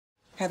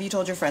Have you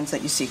told your friends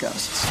that you see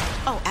ghosts?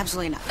 Oh,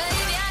 absolutely not.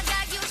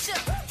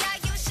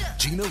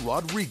 Gina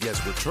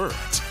Rodriguez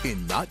returns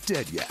in Not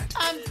Dead Yet.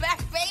 I'm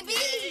back, baby.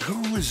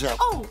 Who is that?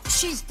 Oh,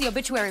 she's the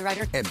obituary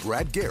writer. And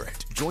Brad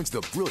Garrett joins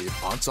the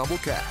brilliant ensemble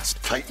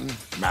cast. Titan,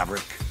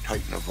 Maverick,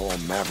 Titan of all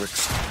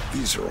Mavericks.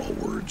 These are all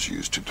words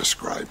used to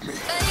describe me.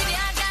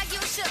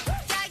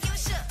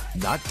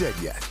 Not Dead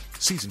Yet.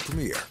 Season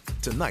premiere.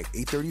 Tonight,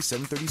 8:30,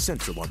 7:30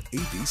 Central on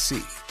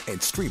ABC.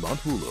 And stream on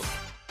Hulu.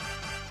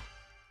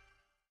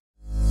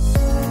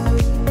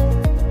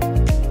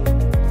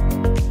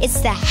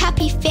 It's the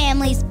Happy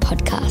Families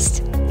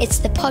podcast. It's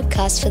the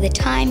podcast for the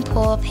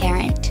time-poor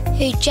parent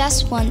who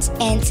just wants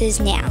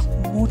answers now.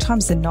 More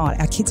times than not,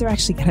 our kids are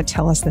actually going to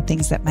tell us the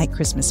things that make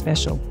Christmas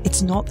special.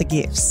 It's not the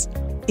gifts.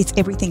 It's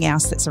everything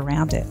else that's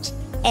around it.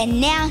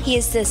 And now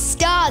here's the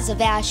stars of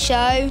our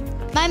show,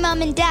 my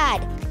mum and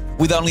dad.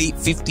 With only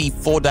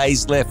 54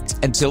 days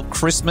left until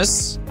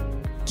Christmas,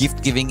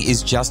 gift giving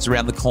is just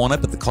around the corner,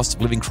 but the cost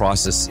of living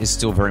crisis is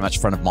still very much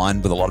front of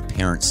mind with a lot of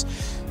parents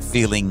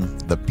feeling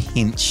the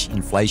pinch.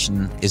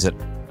 Inflation is at,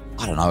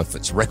 I don't know if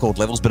it's record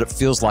levels, but it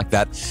feels like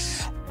that.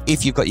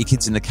 If you've got your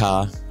kids in the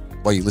car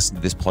while you listen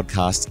to this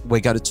podcast,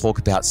 we're going to talk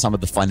about some of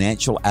the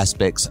financial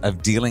aspects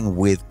of dealing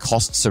with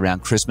costs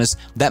around Christmas.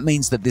 That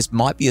means that this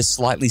might be a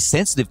slightly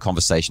sensitive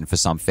conversation for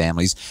some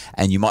families,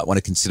 and you might want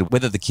to consider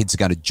whether the kids are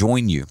going to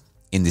join you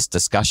in this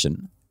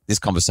discussion, this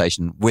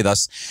conversation with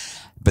us.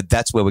 But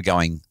that's where we're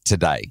going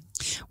today.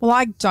 Well,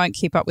 I don't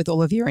keep up with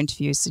all of your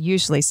interviews. So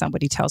usually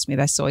somebody tells me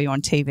they saw you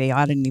on TV.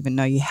 I didn't even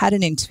know you had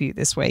an interview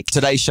this week.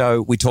 Today's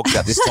show, we talked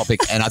about this topic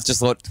and I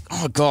just thought,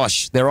 oh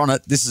gosh, they're on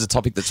it. This is a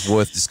topic that's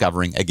worth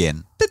discovering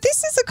again. But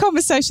this is a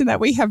conversation that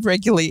we have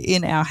regularly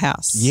in our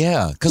house.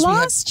 Yeah. Because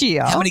last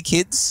year. How many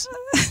kids?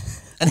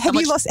 And have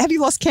you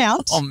lost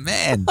count? Oh,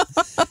 man.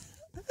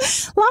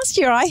 Last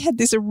year, I had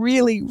this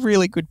really,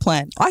 really good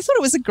plan. I thought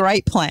it was a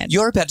great plan.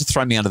 You're about to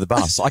throw me under the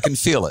bus. I can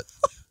feel it.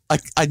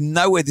 I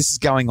know where this is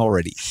going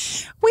already.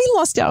 We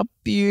lost our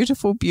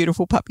beautiful,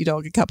 beautiful puppy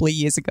dog a couple of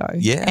years ago.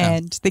 Yeah.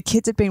 And the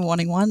kids had been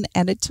wanting one,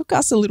 and it took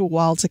us a little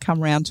while to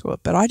come round to it.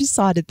 But I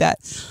decided that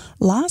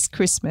last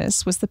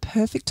Christmas was the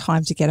perfect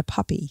time to get a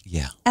puppy.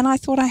 Yeah. And I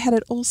thought I had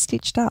it all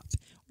stitched up.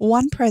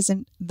 One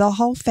present, the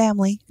whole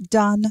family,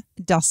 done,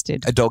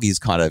 dusted. A dog is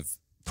kind of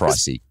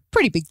pricey.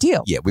 Pretty big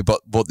deal. Yeah, we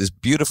bought this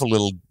beautiful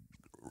little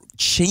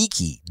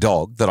cheeky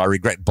dog that I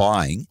regret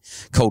buying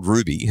called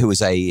Ruby, who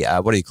is a,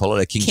 what do you call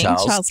it, a King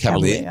Charles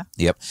Cavalier.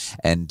 Yep.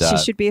 And she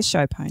should be a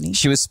show pony.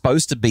 She was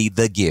supposed to be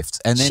the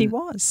gift. And then she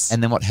was.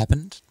 And then what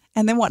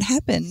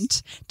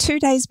happened? 2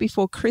 days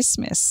before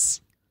Christmas,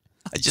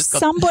 somebody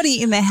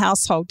somebody in the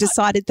household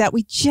decided that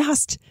we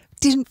just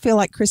didn't feel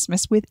like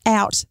Christmas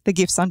without the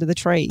gifts under the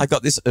tree. I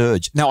got this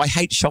urge. Now, I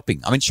hate shopping.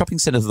 I mean, shopping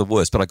centres are the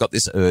worst, but I got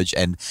this urge,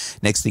 and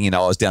next thing you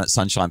know, I was down at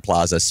Sunshine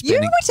Plaza You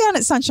were down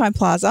at Sunshine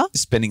Plaza?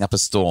 Spending up a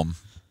storm.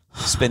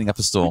 I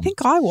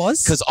think I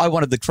was. Because I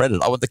wanted the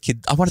credit. I wanted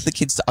the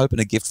kids to open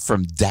a gift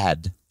from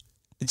Dad.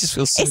 It just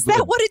feels so Is good.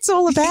 that what it's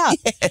all about?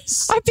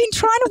 Yes. I've been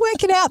trying to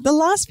work it out. The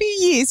last few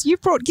years, you've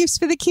brought gifts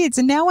for the kids,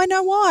 and now I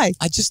know why.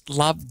 I just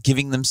love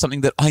giving them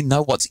something that I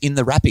know what's in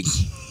the wrapping.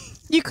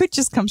 You could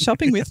just come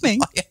shopping with me.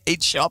 I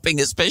hate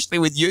shopping, especially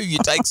with you. You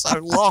take so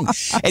long.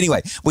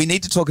 Anyway, we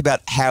need to talk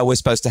about how we're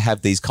supposed to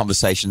have these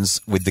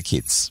conversations with the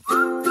kids.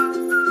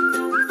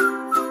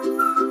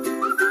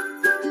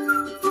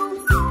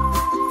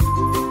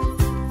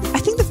 I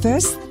think the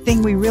first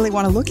thing we really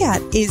want to look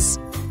at is,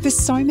 for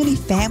so many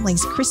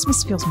families,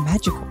 Christmas feels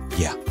magical.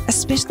 Yeah.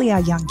 Especially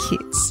our young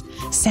kids.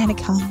 Santa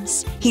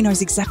comes, he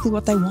knows exactly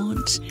what they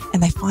want,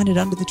 and they find it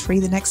under the tree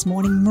the next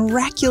morning.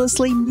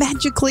 Miraculously,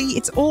 magically,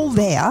 it's all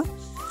there.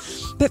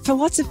 But for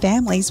lots of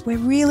families, we're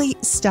really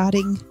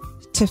starting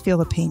to feel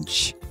the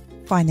pinch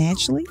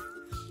financially.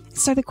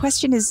 So the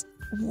question is,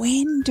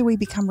 when do we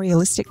become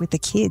realistic with the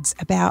kids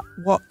about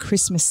what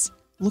Christmas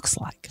looks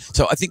like?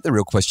 So I think the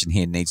real question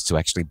here needs to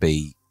actually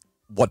be,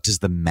 what does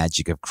the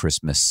magic of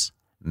Christmas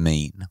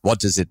mean? What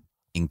does it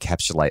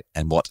encapsulate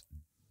and what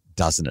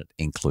doesn't it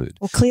include?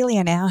 Well, clearly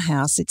in our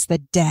house, it's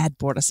that Dad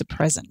bought us a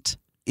present.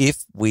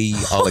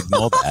 I'll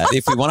ignore that.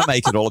 If we want to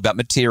make it all about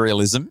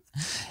materialism,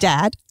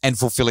 Dad, and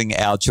fulfilling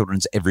our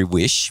children's every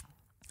wish,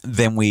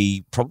 then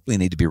we probably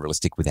need to be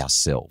realistic with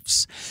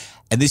ourselves.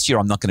 And this year,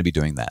 I'm not going to be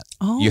doing that.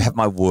 Oh. You have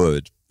my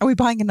word. Are we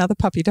buying another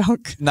puppy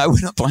dog? No, we're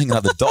not buying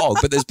another dog,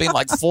 but there's been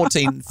like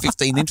 14,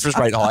 15 interest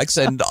rate hikes,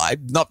 and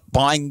I'm not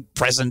buying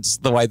presents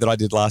the way that I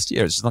did last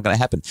year. It's just not going to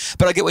happen.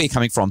 But I get where you're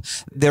coming from.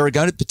 There are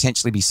going to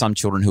potentially be some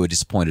children who are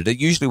disappointed. It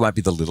usually won't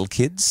be the little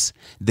kids.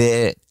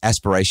 Their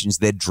aspirations,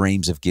 their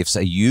dreams of gifts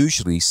are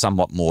usually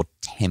somewhat more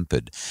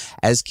tempered.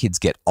 As kids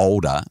get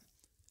older,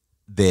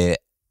 their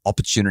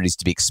opportunities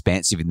to be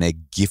expansive in their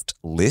gift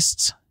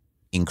lists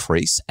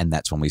increase, and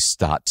that's when we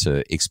start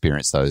to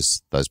experience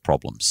those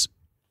problems.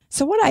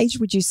 So what age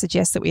would you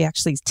suggest that we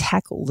actually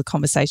tackle the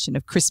conversation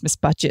of Christmas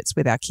budgets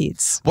with our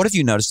kids? What have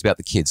you noticed about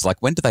the kids?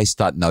 Like, when do they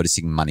start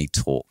noticing money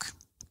talk?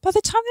 By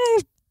the time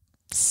they're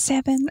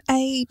 7,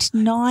 8,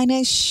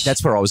 9-ish.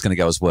 That's where I was going to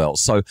go as well.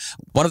 So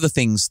one of the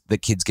things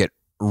that kids get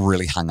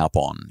really hung up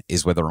on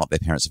is whether or not their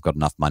parents have got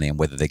enough money and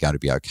whether they're going to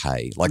be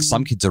okay. Like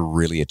some kids are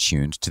really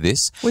attuned to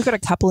this. We've got a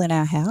couple in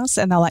our house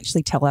and they'll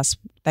actually tell us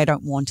they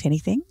don't want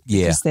anything.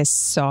 Yeah. Because they're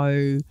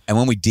so... And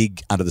when we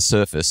dig under the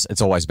surface,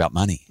 it's always about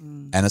money.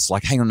 And it's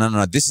like, hang on,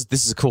 no, this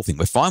is a cool thing.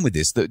 We're fine with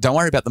this. Don't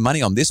worry about the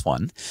money on this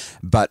one.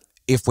 But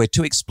if we're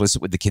too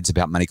explicit with the kids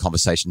about money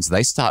conversations,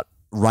 they start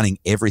running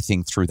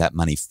everything through that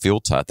money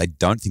filter. They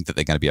don't think that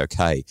they're going to be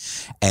okay.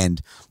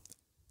 And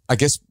I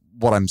guess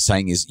what I'm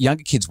saying is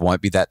younger kids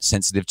won't be that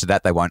sensitive to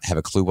that. They won't have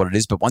a clue what it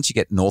is. But once you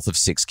get north of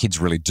 6, kids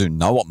really do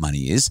know what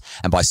money is.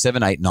 And by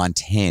 7, 8, 9,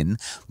 10,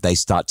 they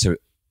start to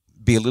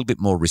be a little bit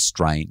more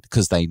restrained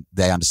because they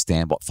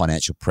understand what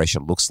financial pressure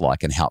looks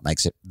like and how it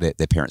makes their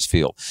parents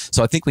feel.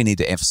 So I think we need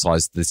to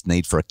emphasize this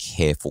need for a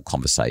careful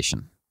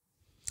conversation.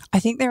 I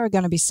think there are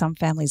going to be some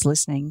families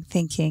listening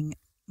thinking,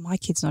 my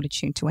kid's not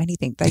attuned to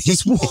anything. They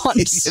just want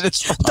Yeah,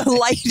 that's right. the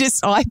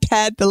latest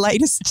iPad, the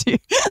latest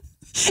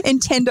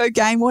Nintendo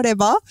game,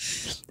 whatever.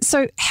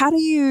 So how do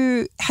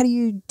you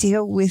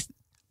deal with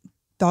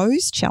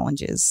those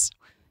challenges?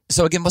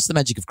 So again, what's the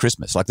magic of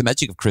Christmas? Like the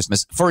magic of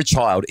Christmas for a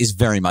child is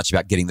very much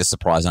about getting the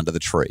surprise under the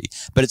tree,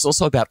 but it's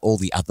also about all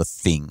the other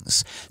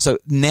things. So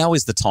now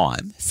is the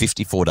time,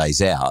 54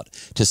 days out,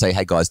 to say,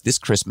 hey guys, this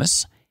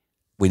Christmas,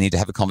 we need to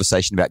have a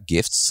conversation about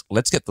gifts.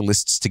 Let's get the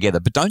lists together.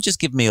 But don't just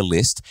give me a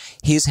list.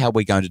 Here's how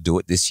we're going to do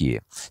it this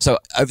year. So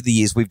over the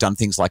years, we've done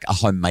things like a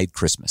homemade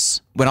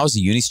Christmas. When I was a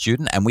uni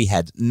student and we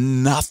had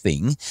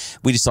nothing,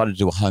 we decided to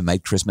do a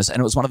homemade Christmas. And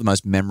it was one of the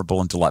most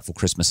memorable and delightful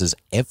Christmases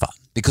ever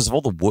because of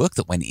all the work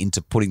that went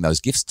into putting those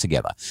gifts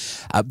together.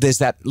 There's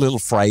that little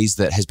phrase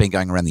that has been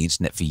going around the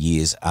internet for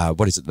years.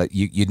 What is it? That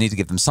you need to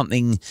give them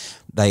something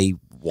they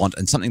want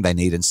and something they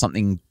need and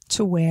something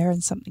to wear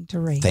and something to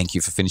read. Thank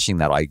you for finishing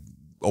that. I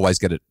always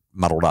get it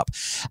muddled up.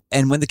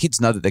 And when the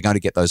kids know that they're going to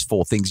get those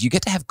 4 things, you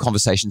get to have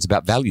conversations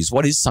about values.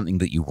 What is something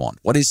that you want?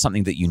 What is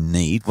something that you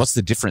need? What's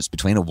the difference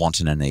between a want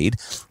and a need?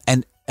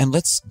 And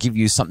let's give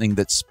you something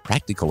that's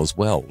practical as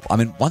well. I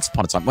mean, once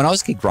upon a time, when I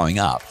was a kid growing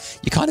up,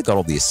 you kind of got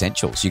all the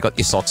essentials. You got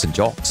your socks and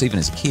jocks, even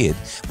as a kid,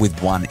 with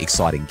one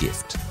exciting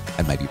gift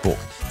and maybe a book.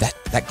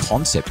 That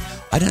concept,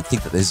 I don't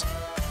think that there's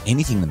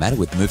anything the matter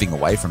with moving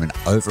away from an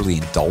overly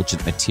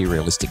indulgent,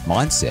 materialistic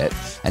mindset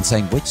and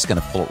saying, we're just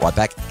going to pull it right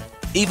back.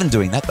 Even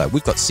doing that, though,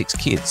 we've got 6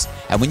 kids.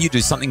 And when you do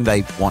something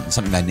they want and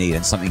something they need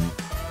and something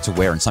to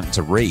wear and something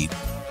to read,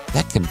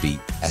 that can be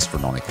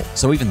astronomical.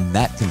 So even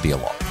that can be a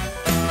lot.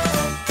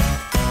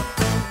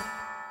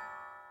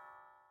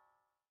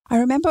 I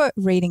remember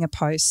reading a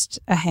post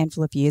a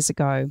handful of years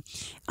ago.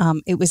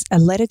 It was a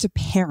letter to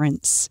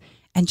parents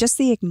and just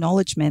the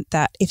acknowledgement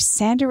that if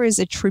Santa is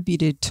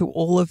attributed to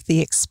all of the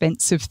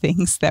expensive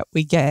things that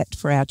we get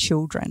for our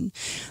children,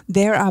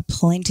 there are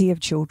plenty of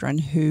children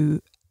who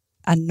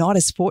are not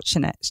as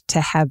fortunate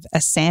to have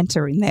a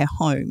Santa in their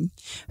home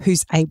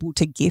who's able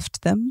to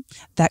gift them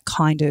that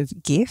kind of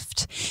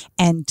gift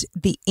and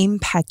the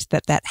impact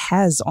that that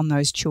has on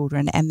those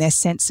children and their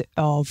sense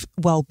of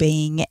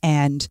well-being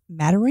and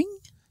mattering.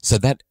 So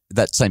that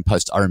same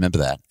post, I remember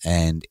that.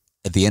 And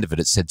at the end of it,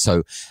 it said,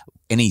 so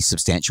any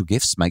substantial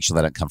gifts, make sure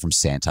they don't come from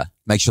Santa.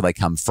 Make sure they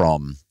come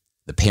from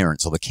the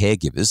parents or the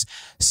caregivers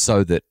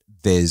so that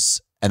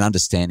there's an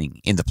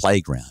understanding in the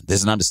playground.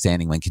 There's an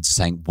understanding when kids are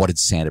saying, what did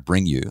Santa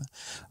bring you?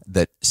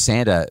 That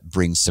Santa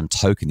brings some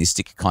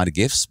tokenistic kind of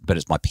gifts, but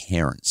it's my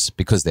parents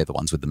because they're the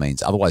ones with the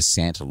means. Otherwise,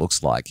 Santa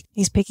looks like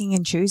he's picking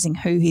and choosing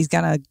who he's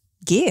going to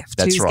gift,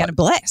 That's who's right. going to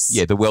bless.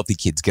 Yeah, the wealthy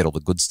kids get all the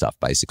good stuff,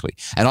 basically.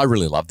 And I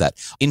really love that.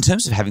 In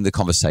terms of having the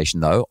conversation,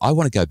 though, I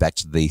want to go back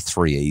to the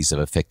 3 E's of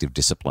effective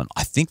discipline.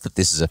 I think that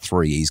this is a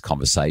 3 E's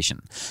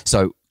conversation.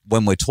 So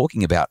when we're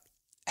talking about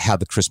how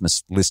the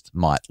Christmas list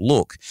might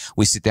look,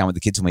 we sit down with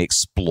the kids and we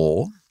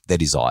explore their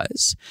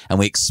desires and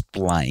we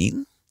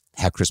explain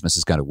how Christmas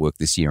is going to work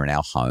this year in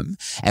our home,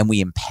 and we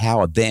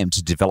empower them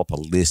to develop a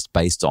list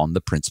based on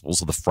the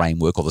principles or the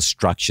framework or the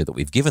structure that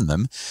we've given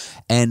them,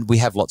 and we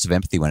have lots of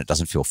empathy when it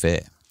doesn't feel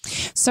fair.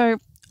 So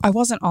I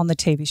wasn't on the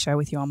TV show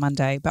with you on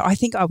Monday, but I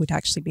think I would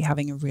actually be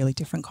having a really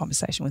different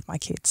conversation with my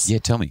kids. Yeah,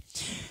 tell me.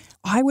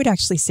 I would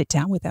actually sit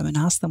down with them and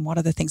ask them what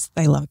are the things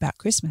that they love about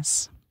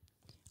Christmas.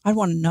 I'd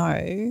want to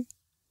know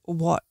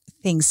what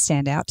things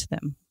stand out to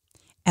them.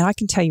 And I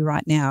can tell you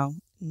right now,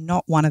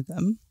 not one of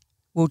them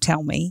will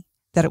tell me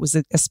that it was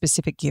a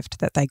specific gift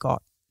that they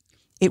got.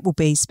 It will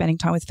be spending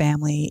time with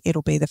family.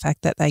 It'll be the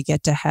fact that they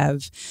get to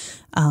have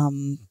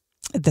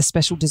the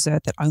special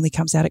dessert that only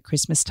comes out at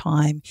Christmas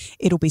time.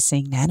 It'll be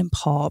seeing Nan and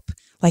Pop.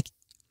 Like,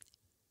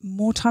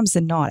 more times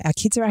than not, our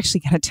kids are actually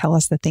going to tell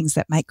us the things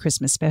that make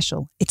Christmas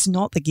special. It's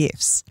not the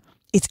gifts.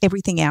 It's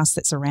everything else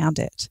that's around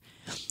it.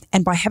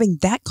 And by having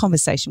that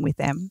conversation with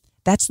them,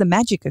 that's the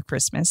magic of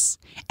Christmas.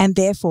 And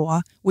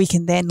therefore, we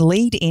can then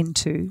lead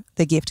into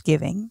the gift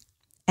giving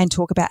and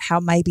talk about how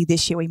maybe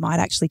this year we might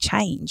actually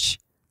change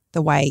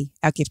the way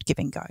our gift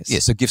giving goes. Yeah,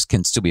 so gifts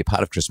can still be a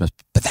part of Christmas,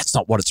 but that's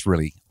not what it's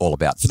really all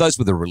about. For those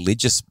with a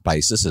religious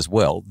basis as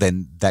well,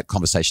 then that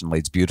conversation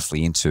leads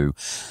beautifully into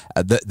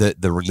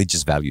the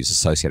religious values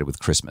associated with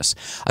Christmas.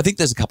 I think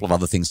there's a couple of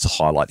other things to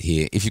highlight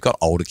here. If you've got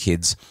older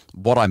kids,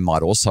 what I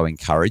might also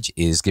encourage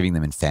is giving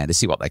them in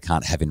fantasy what they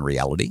can't have in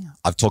reality.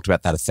 I've talked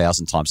about that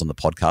 1,000 times on the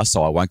podcast,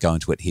 so I won't go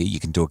into it here. You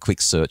can do a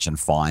quick search and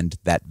find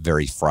that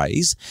very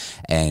phrase,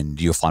 and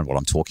you'll find what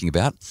I'm talking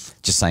about.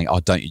 Just saying, oh,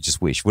 don't you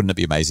just wish? Wouldn't it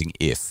be amazing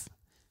if?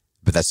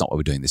 But that's not what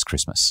we're doing this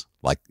Christmas.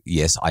 Like,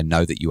 yes, I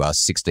know that you are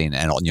 16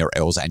 and on your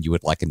L's and you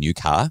would like a new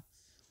car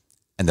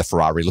and the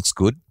Ferrari looks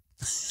good,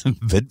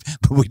 but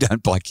we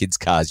don't buy kids'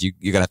 cars. You're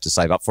going to have to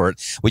save up for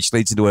it, which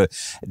leads into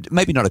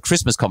maybe not a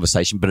Christmas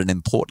conversation, but an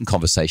important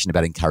conversation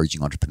about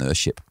encouraging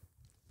entrepreneurship,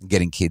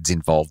 getting kids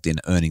involved in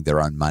earning their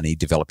own money,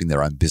 developing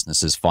their own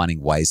businesses,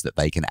 finding ways that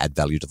they can add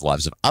value to the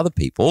lives of other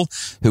people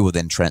who will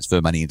then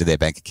transfer money into their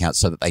bank accounts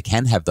so that they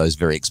can have those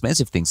very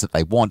expensive things that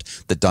they want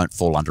that don't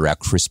fall under our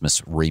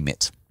Christmas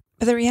remit.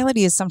 But the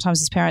reality is sometimes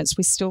as parents,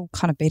 we still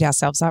kind of beat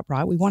ourselves up,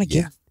 right? We want to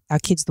give our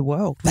kids the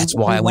world. That's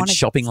why I went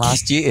shopping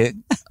last year.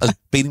 I was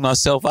beating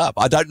myself up.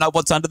 I don't know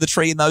what's under the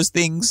tree in those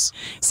things.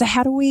 So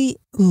how do we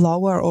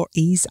lower or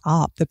ease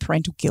up the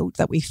parental guilt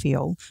that we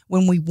feel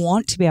when we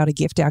want to be able to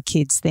gift our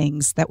kids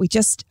things that we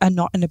just are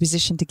not in a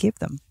position to give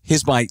them?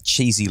 Here's my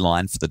cheesy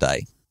line for the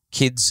day.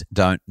 Kids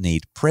don't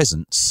need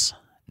presents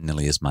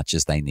nearly as much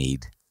as they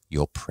need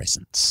your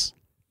presence.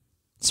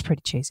 It's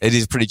pretty cheesy. It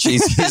is pretty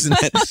cheesy, isn't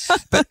it?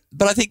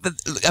 But I think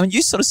that, I mean,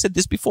 you sort of said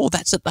this before,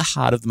 that's at the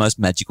heart of the most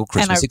magical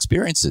Christmas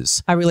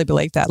experiences. I really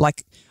believe that.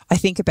 Like, I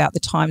think about the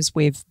times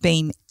we've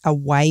been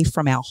away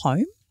from our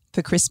home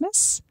for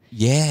Christmas.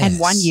 Yes. And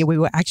one year we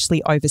were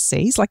actually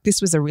overseas. Like,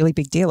 this was a really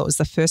big deal. It was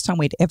the first time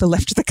we'd ever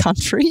left the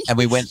country. And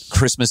we went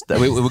Christmas,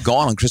 we were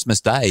gone on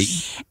Christmas Day.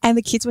 And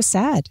the kids were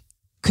sad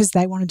because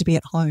they wanted to be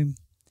at home.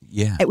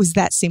 Yeah. It was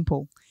that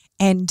simple.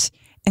 And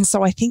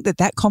so I think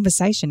that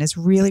conversation is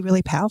really,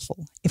 really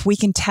powerful. If we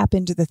can tap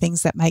into the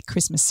things that make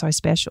Christmas so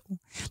special,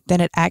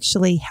 then it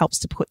actually helps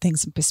to put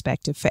things in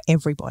perspective for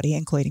everybody,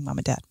 including mum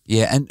and dad.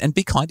 Yeah, and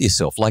be kind to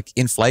yourself. Like,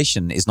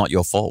 inflation is not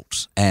your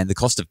fault. And the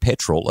cost of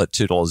petrol at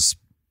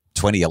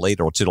 $2.20 a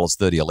litre or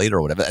 $2.30 a litre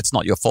or whatever, that's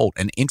not your fault.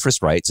 And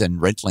interest rates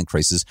and rental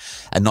increases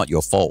are not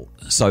your fault.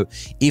 So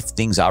if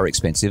things are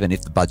expensive and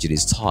if the budget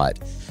is tight,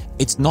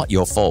 it's not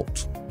your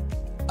fault.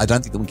 I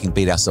don't think that we can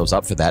beat ourselves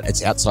up for that.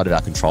 It's outside of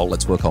our control.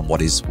 Let's work on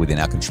what is within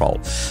our control.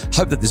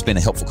 Hope that there's been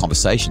a helpful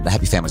conversation. The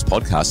Happy Families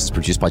podcast is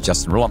produced by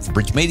Justin Rule. I'm from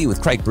Bridge Media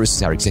with Craig Bruce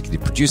as our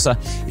executive producer.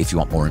 If you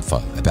want more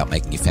info about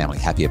making your family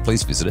happier,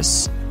 please visit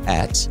us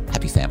at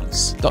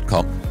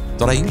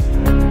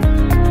happyfamilies.com.au.